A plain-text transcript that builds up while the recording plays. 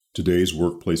Today's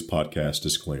Workplace Podcast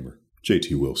disclaimer.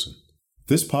 JT Wilson.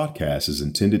 This podcast is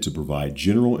intended to provide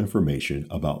general information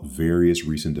about various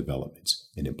recent developments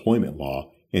in employment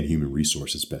law and human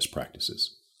resources best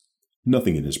practices.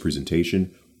 Nothing in this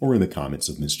presentation or in the comments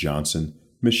of Ms. Johnson,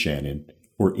 Ms. Shannon,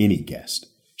 or any guest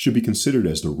should be considered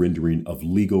as the rendering of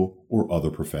legal or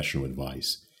other professional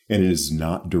advice, and it is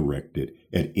not directed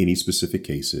at any specific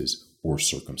cases or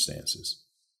circumstances.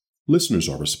 Listeners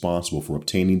are responsible for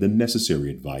obtaining the necessary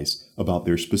advice about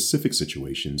their specific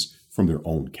situations from their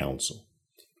own counsel.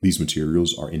 These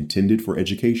materials are intended for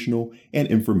educational and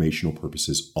informational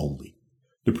purposes only.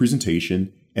 The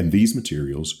presentation and these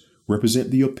materials represent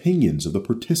the opinions of the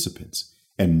participants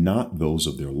and not those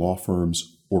of their law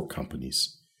firms or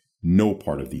companies. No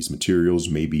part of these materials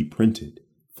may be printed,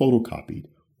 photocopied,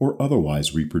 or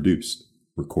otherwise reproduced,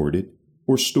 recorded,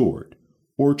 or stored,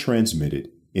 or transmitted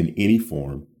in any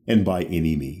form and by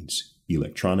any means,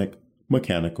 electronic,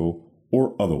 mechanical,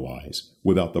 or otherwise,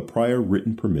 without the prior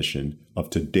written permission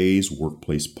of today's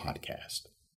Workplace Podcast.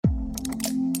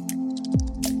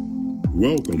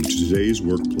 Welcome to Today's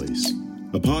Workplace,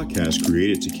 a podcast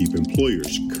created to keep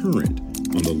employers current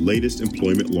on the latest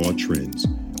employment law trends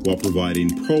while providing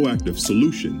proactive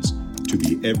solutions to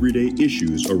the everyday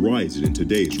issues arising in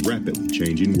today's rapidly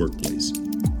changing workplace.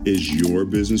 Is your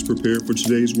business prepared for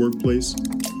today's workplace?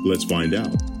 Let's find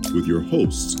out with your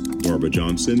hosts, Barbara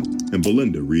Johnson and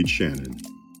Belinda Reed Shannon.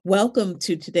 Welcome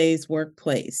to Today's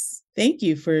Workplace. Thank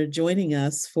you for joining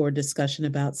us for a discussion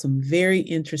about some very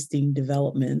interesting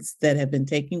developments that have been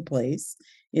taking place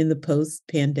in the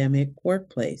post-pandemic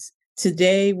workplace.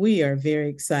 Today, we are very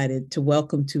excited to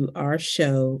welcome to our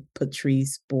show,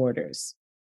 Patrice Borders.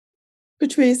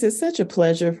 Patrice, it's such a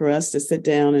pleasure for us to sit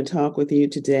down and talk with you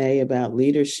today about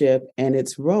leadership and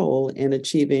its role in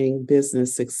achieving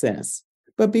business success.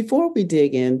 But before we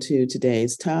dig into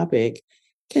today's topic,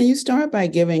 can you start by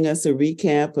giving us a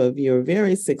recap of your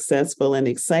very successful and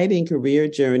exciting career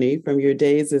journey from your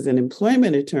days as an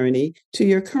employment attorney to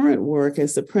your current work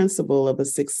as the principal of a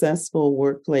successful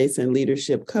workplace and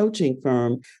leadership coaching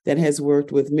firm that has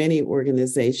worked with many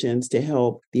organizations to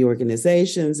help the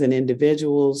organizations and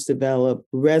individuals develop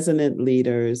resonant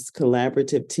leaders,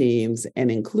 collaborative teams, and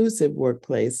inclusive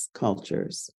workplace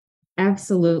cultures?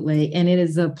 Absolutely. And it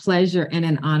is a pleasure and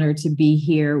an honor to be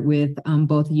here with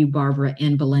both you, Barbara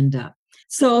and Belinda.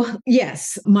 So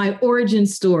yes, my origin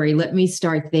story, let me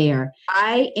start there.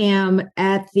 I am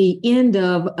at the end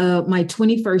of my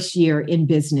 21st year in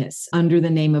business under the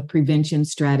name of Prevention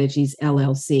Strategies,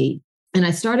 LLC. And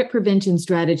I started Prevention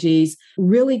Strategies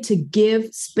really to give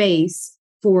space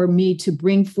for me to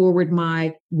bring forward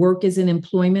my work as an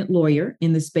employment lawyer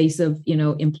in the space of,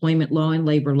 employment law and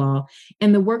labor law,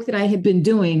 and the work that I had been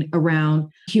doing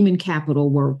around human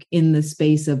capital work in the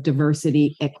space of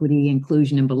diversity, equity,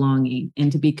 inclusion, and belonging.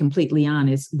 And to be completely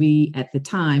honest, we at the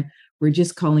time were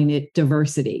just calling it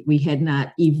diversity. We had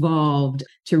not evolved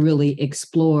to really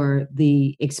explore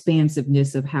the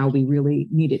expansiveness of how we really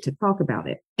needed to talk about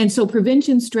it. And so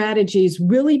Prevention Strategies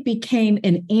really became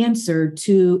an answer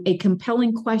to a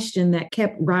compelling question that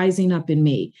kept rising up in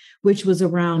me, which was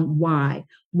around why.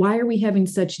 Why are we having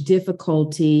such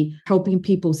difficulty helping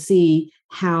people see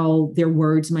how their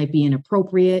words might be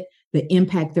inappropriate, the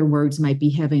impact their words might be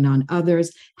having on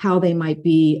others, how they might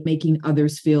be making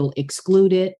others feel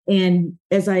excluded? And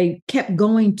as I kept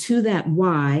going to that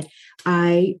why,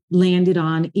 I landed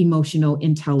on emotional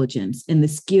intelligence and the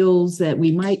skills that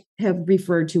we might have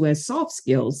referred to as soft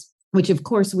skills, which of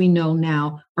course we know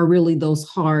now are really those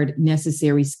hard,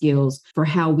 necessary skills for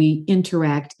how we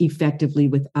interact effectively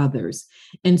with others.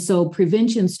 And so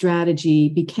Prevention Strategy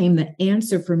became the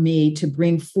answer for me to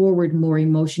bring forward more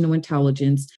emotional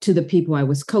intelligence to the people I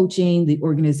was coaching, the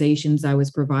organizations I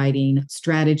was providing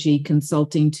strategy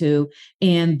consulting to,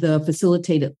 and the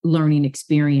facilitated learning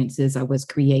experiences I was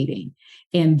creating.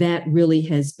 And that really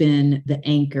has been the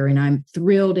anchor. And I'm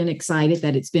thrilled and excited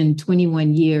that it's been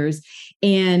 21 years.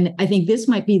 And I think this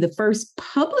might be the first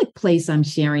public place I'm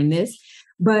sharing this,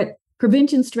 but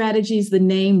Prevention Strategies, the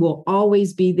name will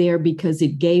always be there because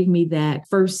it gave me that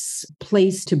first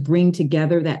place to bring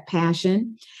together that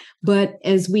passion. But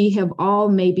as we have all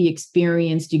maybe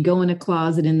experienced, you go in a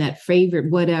closet in that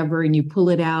favorite whatever and you pull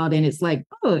it out and it's like,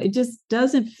 oh, it just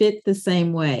doesn't fit the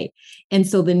same way. And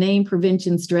so the name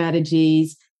Prevention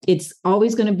Strategies, it's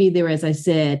always going to be there, as I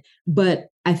said, but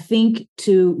I think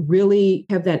to really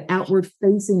have that outward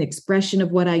facing expression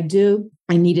of what I do,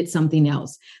 I needed something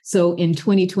else. So in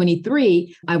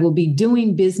 2023, I will be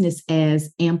doing business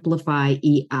as Amplify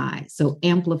EI. So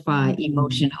Amplify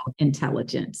Emotional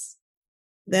Intelligence.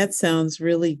 That sounds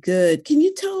really good. Can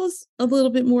you tell us a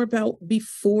little bit more about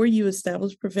before you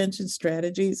established prevention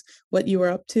strategies, what you were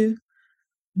up to?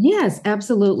 Yes,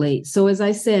 absolutely. So, as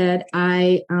I said,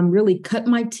 I really cut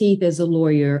my teeth as a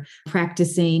lawyer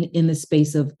practicing in the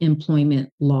space of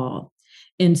employment law.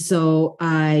 And so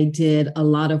I did a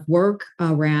lot of work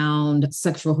around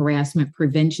sexual harassment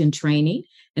prevention training.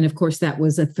 And of course, that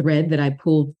was a thread that I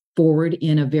pulled forward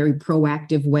in a very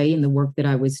proactive way in the work that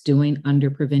I was doing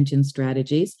under prevention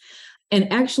strategies.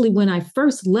 And actually, when I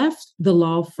first left the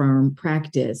law firm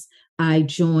practice, I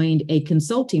joined a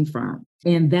consulting firm.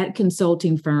 And that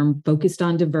consulting firm focused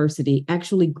on diversity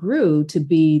actually grew to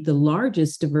be the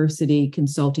largest diversity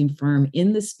consulting firm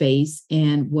in the space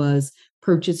and was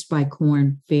purchased by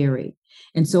Korn Ferry.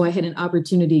 And so I had an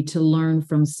opportunity to learn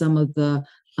from some of the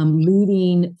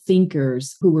leading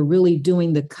thinkers who were really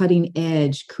doing the cutting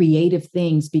edge creative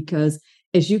things, because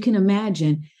as you can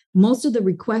imagine, most of the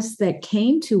requests that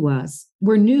came to us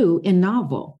were new and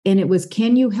novel. And it was,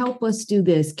 can you help us do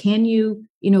this? Can you,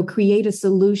 create a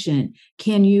solution?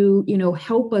 Can you,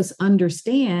 help us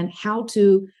understand how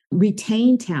to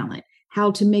retain talent,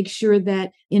 how to make sure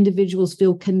that individuals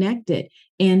feel connected?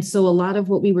 And so a lot of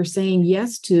what we were saying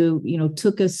yes to,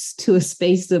 took us to a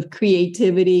space of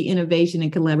creativity, innovation,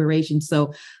 and collaboration.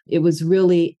 So it was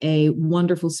really a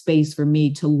wonderful space for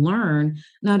me to learn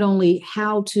not only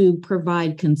how to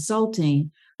provide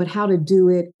consulting, but how to do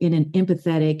it in an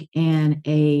empathetic and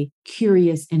a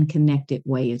curious and connected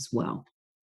way as well.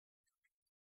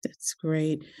 That's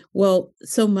great. Well,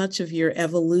 so much of your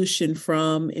evolution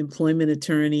from employment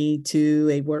attorney to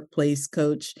a workplace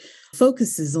coach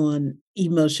focuses on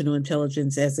emotional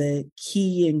intelligence as a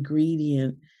key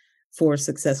ingredient for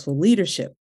successful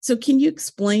leadership. So, can you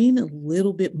explain a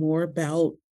little bit more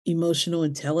about emotional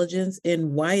intelligence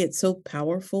and why it's so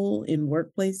powerful in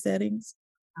workplace settings?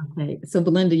 Okay. So,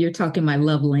 Belinda, you're talking my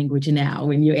love language now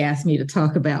when you ask me to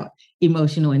talk about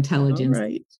emotional All intelligence.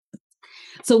 right.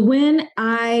 So when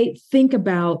I think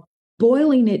about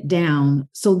boiling it down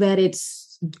so that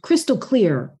it's crystal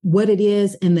clear what it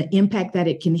is and the impact that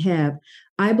it can have,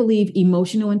 I believe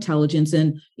emotional intelligence,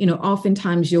 and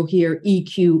oftentimes you'll hear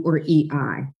EQ or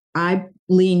EI. I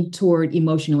lean toward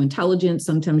emotional intelligence.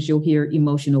 Sometimes you'll hear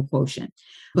emotional quotient.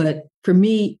 But for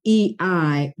me,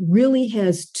 EI really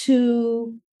has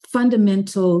two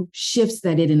fundamental shifts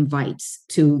that it invites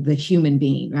to the human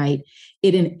being, right?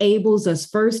 It enables us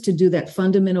first to do that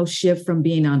fundamental shift from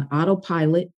being on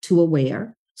autopilot to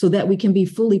aware so that we can be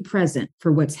fully present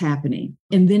for what's happening.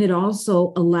 And then it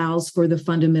also allows for the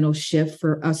fundamental shift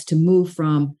for us to move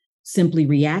from simply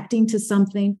reacting to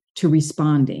something to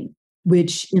responding,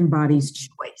 which embodies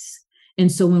choice. And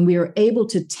so when we are able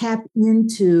to tap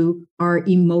into our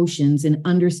emotions and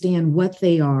understand what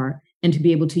they are and to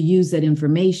be able to use that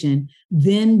information,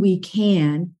 then we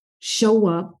can show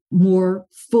up more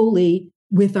fully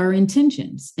with our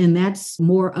intentions. And that's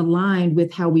more aligned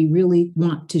with how we really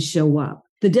want to show up.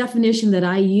 The definition that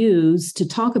I use to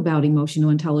talk about emotional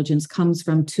intelligence comes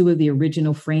from two of the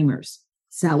original framers,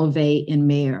 Salovey and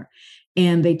Mayer.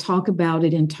 And they talk about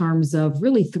it in terms of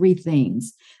really three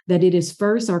things: that it is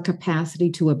first our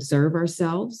capacity to observe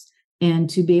ourselves and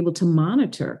to be able to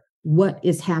monitor what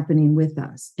is happening with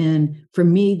us. And for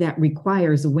me, that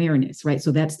requires awareness, right?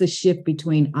 So that's the shift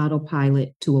between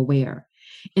autopilot to aware.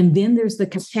 And then there's the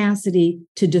capacity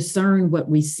to discern what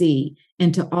we see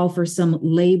and to offer some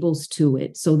labels to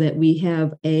it so that we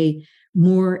have a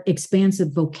more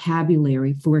expansive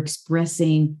vocabulary for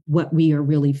expressing what we are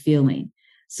really feeling.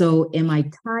 So am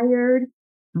I tired?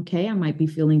 Okay, I might be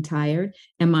feeling tired.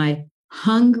 Am I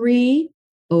hungry,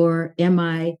 or am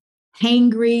I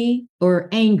hangry or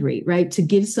angry, right? To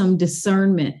give some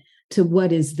discernment to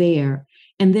what is there.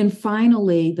 And then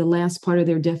finally, the last part of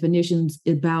their definitions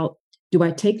about, do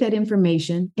I take that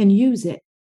information and use it?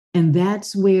 And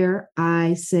that's where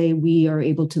I say we are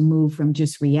able to move from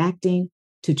just reacting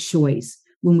to choice.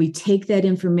 When we take that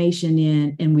information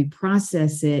in and we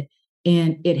process it,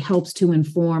 and it helps to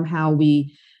inform how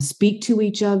we speak to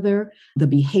each other, the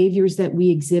behaviors that we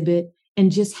exhibit,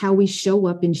 and just how we show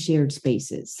up in shared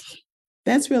spaces.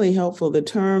 That's really helpful. The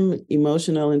term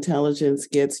emotional intelligence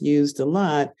gets used a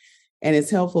lot, and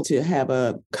it's helpful to have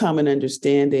a common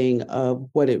understanding of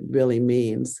what it really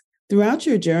means. Throughout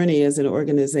your journey as an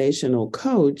organizational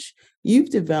coach,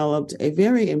 you've developed a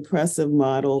very impressive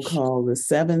model called the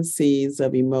 7 C's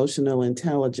of emotional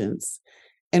intelligence.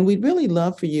 And we'd really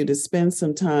love for you to spend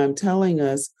some time telling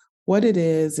us what it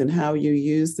is and how you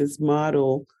use this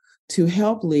model to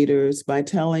help leaders by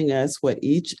telling us what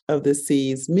each of the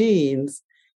C's means,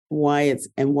 why it's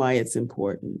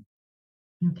important.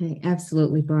 Okay,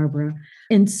 absolutely, Barbara.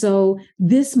 And so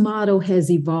this model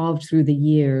has evolved through the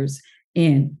years,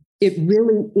 and it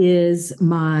really is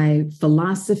my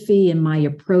philosophy and my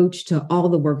approach to all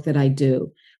the work that I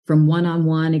do, from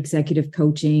one-on-one executive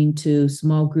coaching to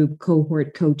small group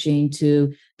cohort coaching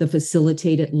to the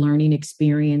facilitated learning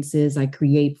experiences I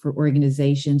create for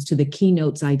organizations to the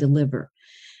keynotes I deliver.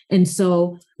 And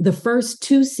so the first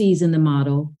two C's in the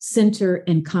model, center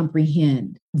and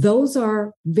comprehend, those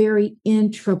are very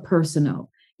intrapersonal.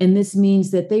 And this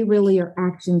means that they really are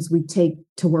actions we take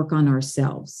to work on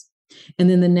ourselves. And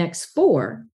then the next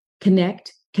four,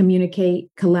 connect, communicate,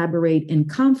 collaborate, and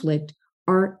conflict,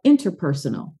 are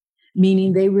interpersonal,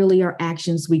 meaning they really are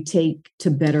actions we take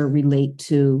to better relate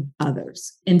to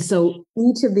others. And so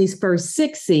each of these first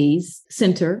six C's,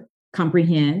 center,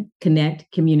 comprehend, connect,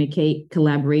 communicate,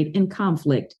 collaborate, and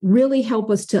conflict, really help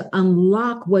us to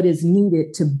unlock what is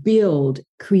needed to build,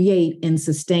 create, and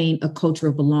sustain a culture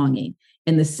of belonging.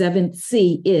 And the seventh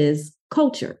C is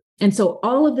culture. And so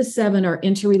all of the seven are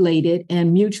interrelated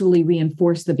and mutually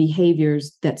reinforce the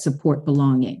behaviors that support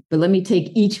belonging. But let me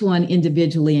take each one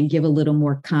individually and give a little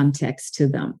more context to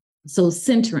them. So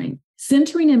centering.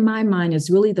 Centering in my mind is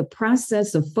really the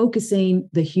process of focusing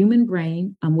the human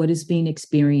brain on what is being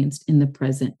experienced in the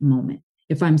present moment.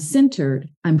 If I'm centered,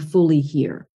 I'm fully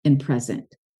here and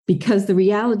present. Because the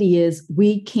reality is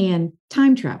we can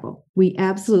time travel. We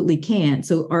absolutely can.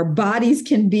 So our bodies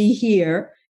can be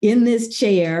here in this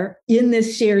chair, in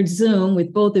this shared Zoom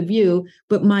with both of you,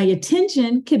 but my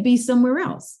attention could be somewhere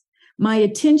else. My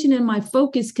attention and my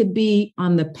focus could be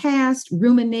on the past,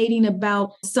 ruminating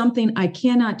about something I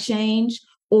cannot change,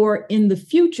 or in the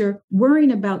future,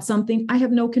 worrying about something I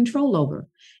have no control over.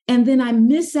 And then I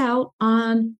miss out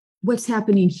on what's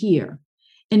happening here.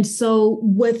 And so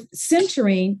with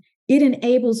centering, it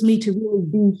enables me to really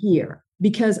be here,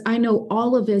 because I know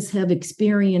all of us have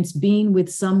experienced being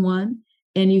with someone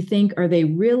and you think, are they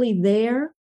really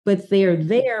there? But they're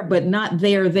there, but not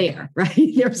there,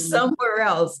 right? They're somewhere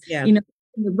else. Yeah. You know,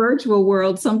 in the virtual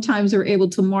world, sometimes we're able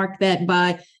to mark that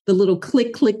by the little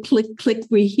click, click, click, click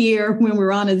we hear when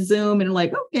we're on a Zoom and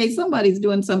like, okay, somebody's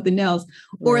doing something else.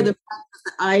 Right. Or the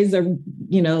eyes are,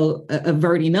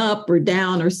 averting up or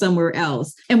down or somewhere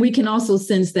else. And we can also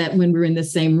sense that when we're in the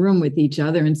same room with each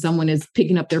other and someone is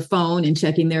picking up their phone and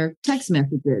checking their text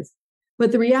messages.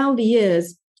 But the reality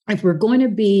is, if we're going to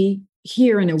be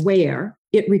here and aware,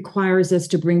 it requires us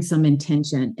to bring some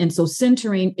intention. And so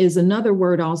centering is another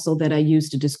word also that I use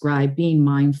to describe being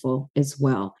mindful as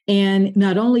well. And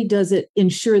not only does it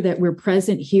ensure that we're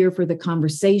present here for the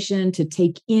conversation, to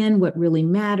take in what really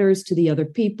matters to the other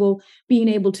people, being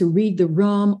able to read the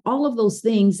room, all of those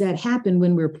things that happen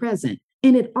when we're present.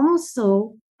 And it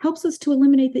also helps us to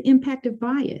eliminate the impact of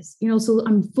bias. So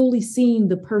I'm fully seeing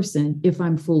the person if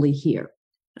I'm fully here.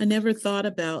 I never thought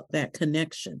about that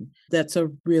connection. That's a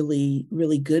really,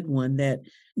 really good one that,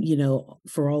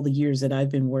 for all the years that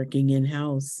I've been working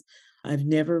in-house, I've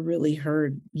never really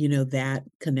heard, that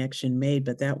connection made,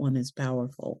 but that one is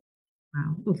powerful.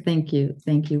 Wow. Well, thank you.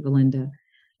 Thank you, Belinda.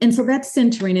 And so that's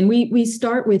centering, and we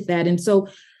start with that. And so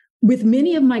with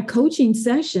many of my coaching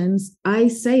sessions, I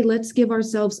say, let's give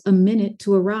ourselves a minute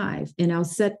to arrive. And I'll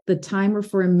set the timer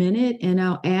for a minute and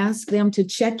I'll ask them to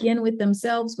check in with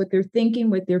themselves, what they're thinking,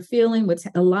 what they're feeling, what's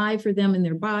alive for them in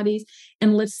their bodies.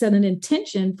 And let's set an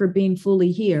intention for being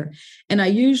fully here. And I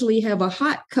usually have a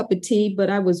hot cup of tea, but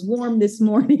I was warm this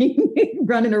morning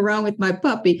running around with my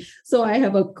puppy. So I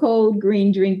have a cold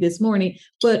green drink this morning.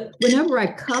 But whenever I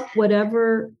cup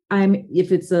whatever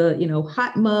if it's a,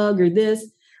 hot mug or this,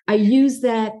 I use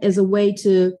that as a way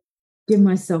to give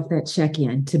myself that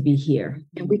check-in to be here.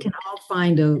 And we can all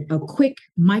find a quick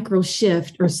micro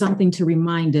shift or something to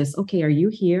remind us, okay, are you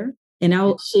here? And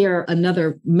I'll share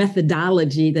another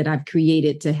methodology that I've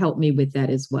created to help me with that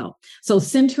as well. So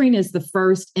centering is the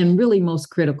first and really most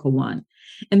critical one.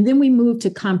 And then we move to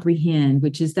comprehend,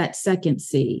 which is that second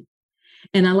C.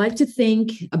 And I like to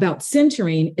think about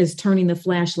centering as turning the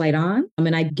flashlight on.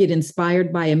 And I get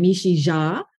inspired by Amishi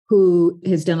Jha, who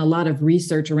has done a lot of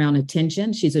research around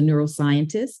attention. She's a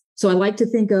neuroscientist. So I like to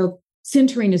think of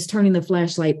centering as turning the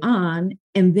flashlight on,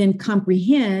 and then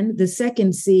comprehend, the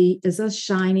second C, is us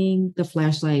shining the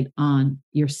flashlight on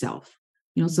yourself.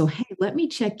 So, hey, let me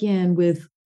check in with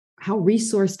how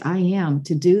resourced I am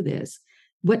to do this.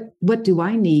 What do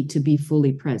I need to be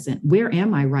fully present? Where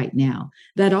am I right now?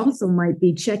 That also might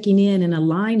be checking in and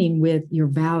aligning with your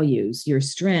values, your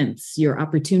strengths, your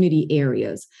opportunity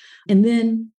areas. And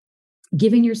then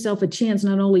giving yourself a chance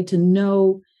not only to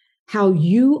know how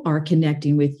you are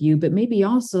connecting with you, but maybe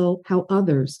also how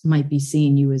others might be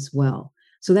seeing you as well.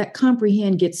 So that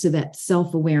comprehend gets to that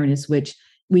self-awareness, which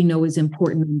we know is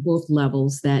important on both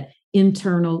levels, that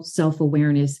internal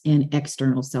self-awareness and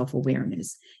external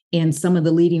self-awareness. And some of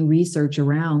the leading research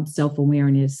around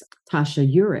self-awareness,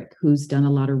 Tasha Eurich, who's done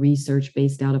a lot of research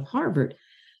based out of Harvard,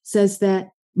 says that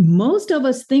most of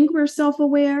us think we're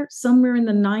self-aware, somewhere in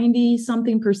the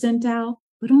 90-something percentile,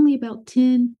 but only about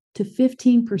 10 to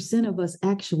 15% of us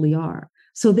actually are.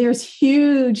 So there's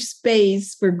huge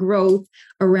space for growth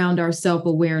around our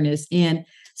self-awareness. And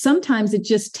sometimes it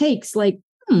just takes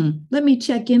let me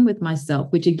check in with myself,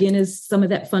 which again is some of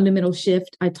that fundamental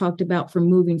shift I talked about, from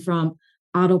moving from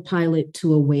autopilot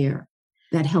to aware.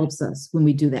 That helps us when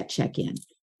we do that check-in.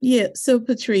 Yeah. So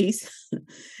Patrice,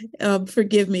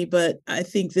 forgive me, but I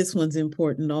think this one's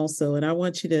important also. And I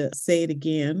want you to say it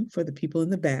again for the people in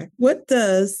the back. What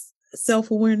does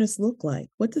self-awareness look like?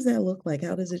 What does that look like?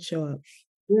 How does it show up?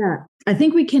 Yeah, I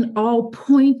think we can all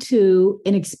point to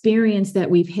an experience that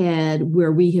we've had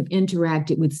where we have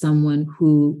interacted with someone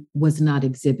who was not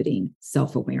exhibiting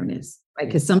self-awareness, right?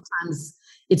 Because sometimes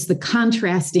it's the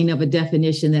contrasting of a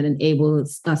definition that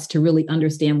enables us to really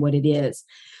understand what it is.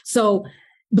 So,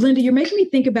 Belinda, you're making me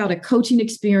think about a coaching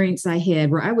experience I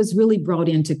had where I was really brought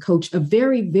in to coach a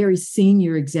very, very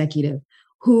senior executive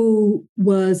who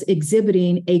was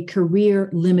exhibiting a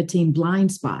career-limiting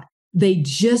blind spot. They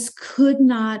just could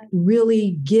not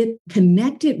really get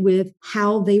connected with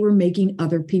how they were making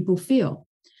other people feel.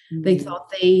 Mm-hmm. They thought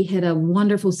they had a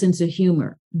wonderful sense of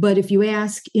humor. But if you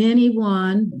ask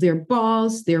anyone, their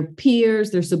boss, their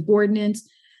peers, their subordinates,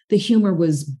 the humor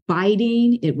was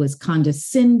biting, it was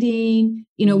condescending,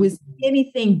 it was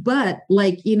anything but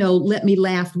let me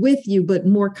laugh with you, but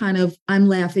more kind of, I'm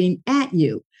laughing at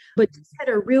you. But just had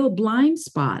a real blind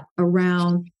spot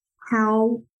around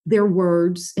how their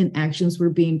words and actions were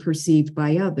being perceived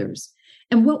by others.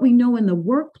 And what we know in the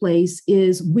workplace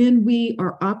is when we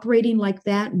are operating like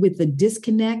that with a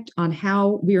disconnect on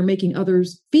how we are making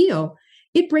others feel,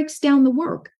 it breaks down the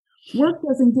work. Work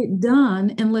doesn't get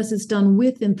done unless it's done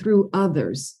with and through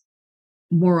others,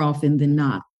 more often than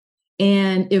not.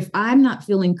 And if I'm not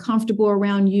feeling comfortable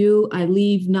around you, I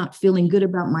leave not feeling good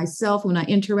about myself when I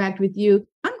interact with you,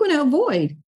 I'm going to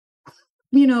avoid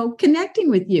connecting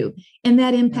with you. And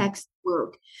that impacts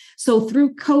work. So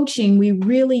through coaching, we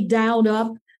really dialed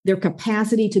up their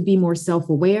capacity to be more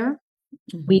self-aware.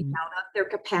 Mm-hmm. We dialed up their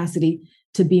capacity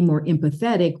to be more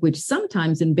empathetic, which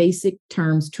sometimes in basic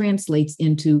terms translates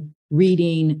into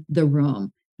reading the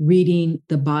room, reading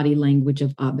the body language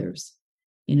of others,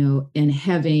 and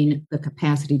having the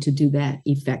capacity to do that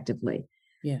effectively.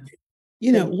 Yeah.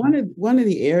 One of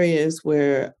the areas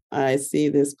where I see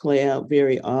this play out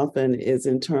very often is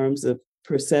in terms of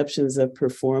perceptions of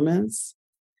performance,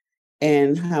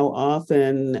 and how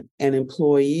often an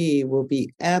employee will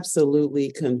be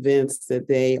absolutely convinced that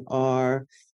they are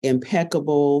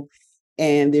impeccable,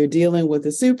 and they're dealing with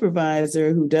a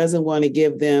supervisor who doesn't want to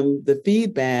give them the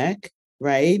feedback,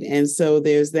 right? And so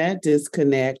there's that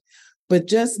disconnect. But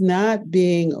just not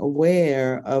being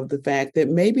aware of the fact that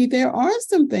maybe there are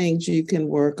some things you can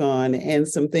work on and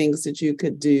some things that you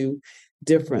could do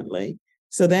differently.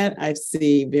 So that I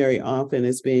see very often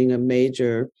as being a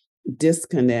major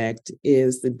disconnect,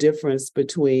 is the difference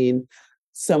between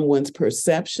someone's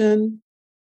perception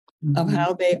of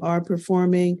how they are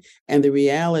performing and the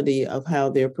reality of how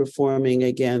they're performing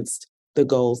against the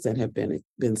goals that have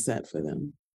been set for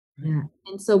them. Yeah.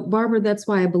 And so, Barbara, that's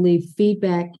why I believe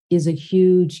feedback is a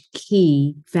huge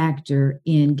key factor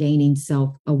in gaining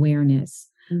self-awareness.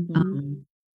 Mm-hmm.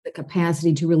 The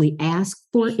capacity to really ask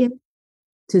for it,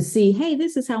 to see, hey,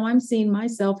 this is how I'm seeing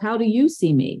myself. How do you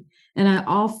see me? And I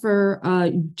offer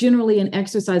generally an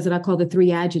exercise that I call the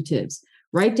 3 adjectives.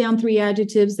 Write down 3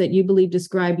 adjectives that you believe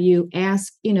describe you.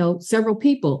 Ask, several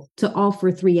people to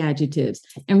offer 3 adjectives,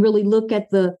 and really look at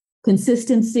the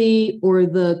consistency or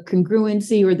the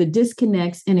congruency or the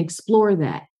disconnects and explore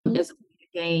that as a way to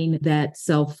gain that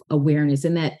self-awareness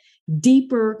and that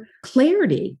deeper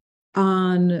clarity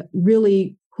on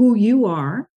really who you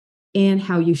are and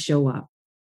how you show up.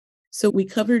 So we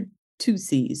covered 2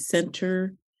 C's,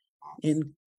 center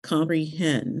and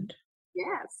comprehend.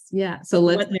 Yes. Yeah. So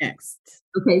what next?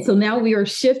 Okay. So now we are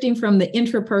shifting from the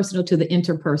intrapersonal to the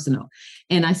interpersonal.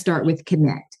 And I start with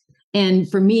connect.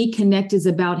 And for me, connect is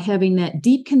about having that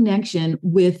deep connection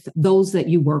with those that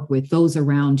you work with, those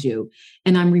around you.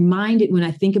 And I'm reminded when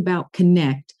I think about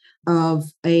connect of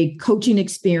a coaching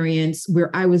experience where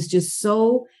I was just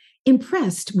so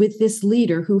impressed with this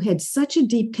leader who had such a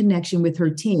deep connection with her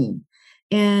team,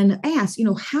 and asked,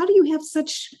 how do you have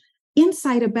such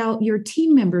insight about your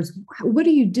team members? What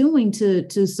are you doing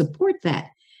to support that?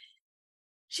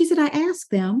 She said, I ask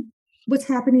them what's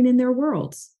happening in their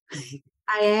worlds.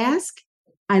 I ask,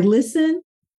 I listen,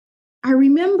 I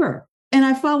remember, and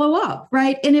I follow up,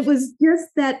 right? And it was just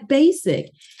that basic.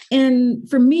 And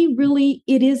for me, really,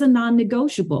 it is a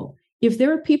non-negotiable. If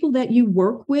there are people that you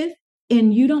work with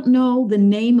and you don't know the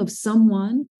name of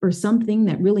someone or something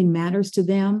that really matters to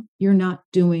them, you're not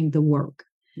doing the work.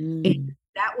 And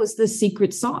that was the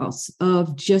secret sauce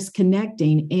of just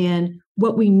connecting. And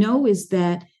what we know is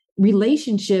that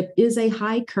relationship is a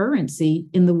high currency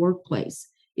in the workplace.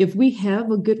 If we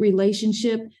have a good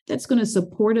relationship, that's going to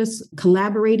support us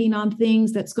collaborating on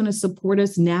things, that's going to support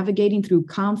us navigating through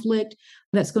conflict,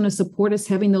 that's going to support us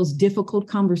having those difficult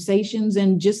conversations.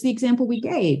 And just the example we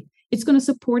gave, it's going to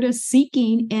support us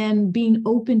seeking and being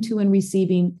open to and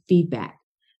receiving feedback,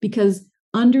 because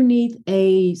underneath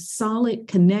a solid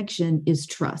connection is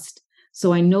trust.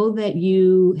 So I know that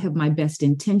you have my best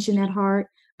intention at heart.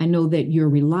 I know that you're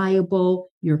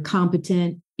reliable, you're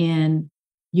competent, and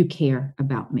you care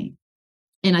about me.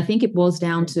 And I think it boils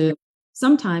down to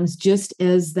sometimes just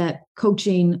as that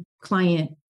coaching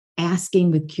client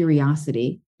asking with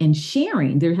curiosity and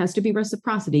sharing, there has to be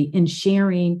reciprocity in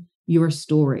sharing your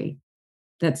story.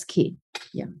 That's key.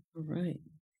 Yeah. All right.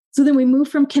 So then we move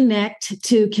from connect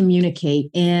to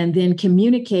communicate. And then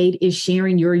communicate is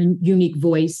sharing your unique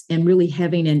voice and really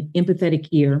having an empathetic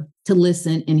ear to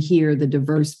listen and hear the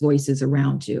diverse voices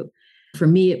around you. For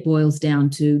me, it boils down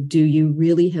to, do you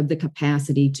really have the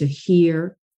capacity to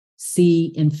hear,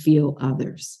 see, and feel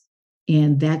others?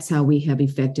 And that's how we have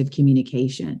effective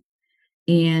communication.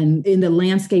 And in the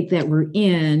landscape that we're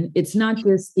in, it's not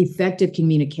just effective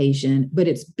communication, but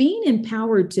it's being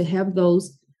empowered to have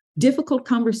those difficult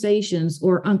conversations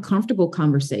or uncomfortable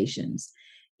conversations.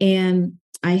 And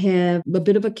I have a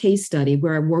bit of a case study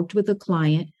where I worked with a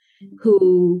client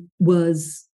who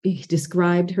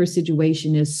described her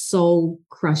situation as soul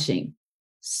crushing.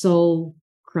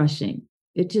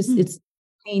 It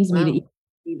pains me to even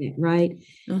see that, right?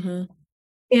 Uh-huh.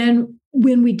 And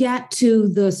when we got to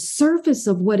the surface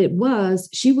of what it was,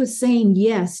 she was saying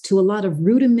yes to a lot of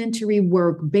rudimentary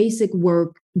work, basic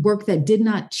work that did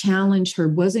not challenge her,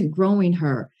 wasn't growing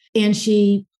her. And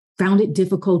she found it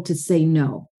difficult to say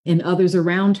no. And others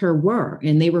around her were,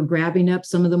 and they were grabbing up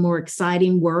some of the more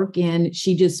exciting work. And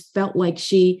she just felt like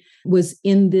she was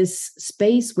in this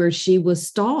space where she was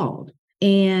stalled.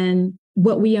 And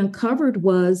what we uncovered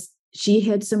was she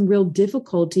had some real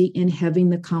difficulty in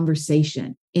having the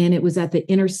conversation. And it was at the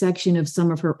intersection of some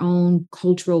of her own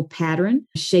cultural pattern,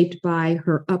 shaped by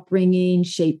her upbringing,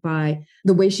 shaped by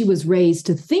the way she was raised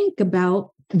to think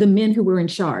about the men who were in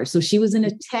charge. So she was in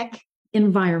a tech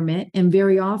environment and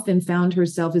very often found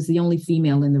herself as the only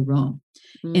female in the room.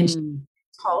 And she was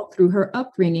taught through her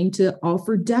upbringing to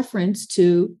offer deference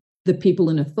to the people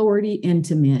in authority and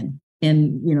to men.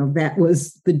 And, that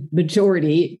was the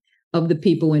majority of the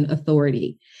people in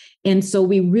authority. And so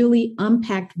we really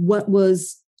unpacked what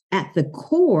was at the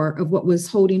core of what was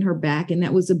holding her back. And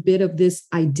that was a bit of this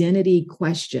identity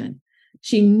question.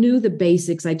 She knew the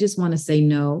basics. I just want to say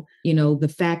no.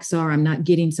 The facts are I'm not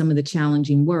getting some of the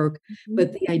challenging work,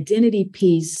 but the identity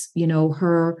piece,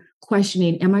 her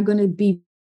questioning, am I going to be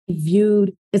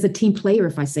viewed as a team player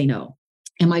if I say no?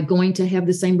 Am I going to have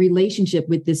the same relationship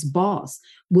with this boss?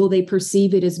 Will they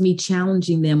perceive it as me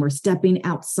challenging them or stepping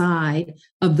outside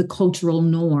of the cultural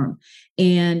norm?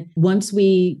 And once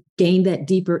we gained that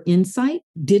deeper insight,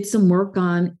 did some work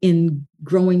in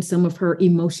growing some of her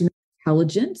emotional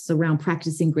intelligence around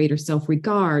practicing greater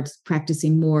self-regard,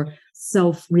 practicing more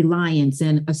self-reliance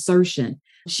and assertion,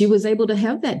 she was able to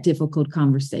have that difficult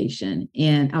conversation.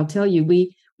 And I'll tell you,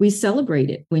 we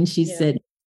celebrated when she said.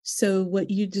 So what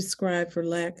you described, for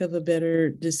lack of a better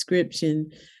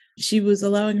description, she was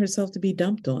allowing herself to be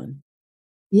dumped on.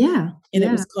 Yeah. And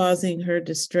it was causing her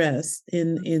distress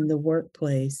in the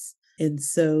workplace. And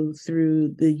so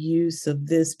through the use of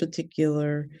this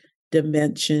particular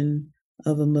dimension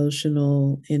of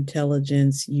emotional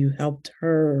intelligence, you helped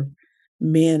her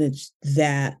manage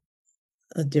that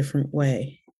a different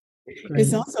way. Great.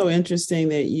 It's also interesting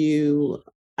that you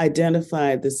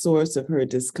identified the source of her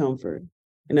discomfort.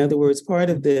 In other words, part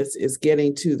of this is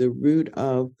getting to the root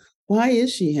of why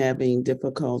is she having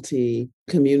difficulty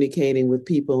communicating with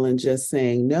people and just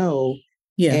saying no?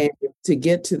 Yeah. And to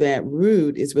get to that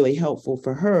root is really helpful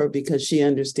for her because she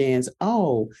understands,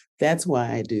 oh, that's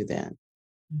why I do that.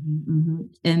 Mm-hmm.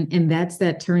 And that's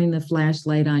that turning the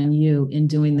flashlight on you and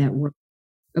doing that work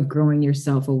of growing your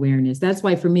self-awareness. That's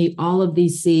why for me, all of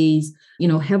these C's,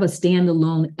 have a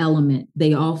standalone element.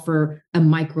 They offer a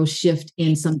micro shift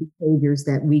in some behaviors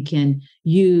that we can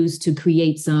use to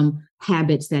create some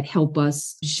habits that help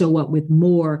us show up with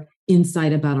more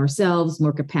insight about ourselves,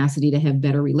 more capacity to have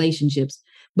better relationships.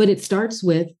 But it starts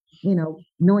with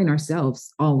knowing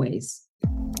ourselves always.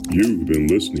 You've been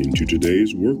listening to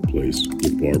Today's Workplace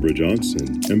with Barbara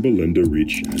Johnson and Belinda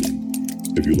Reed-Shannon.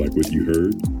 If you like what you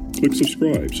heard, click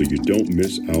subscribe so you don't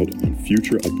miss out on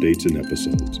future updates and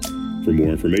episodes. For more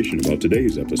information about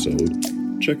today's episode,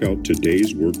 check out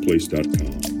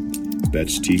todaysworkplace.com.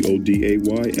 That's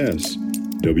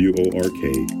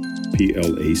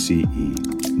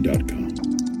TODAYSWORKPLACE.com.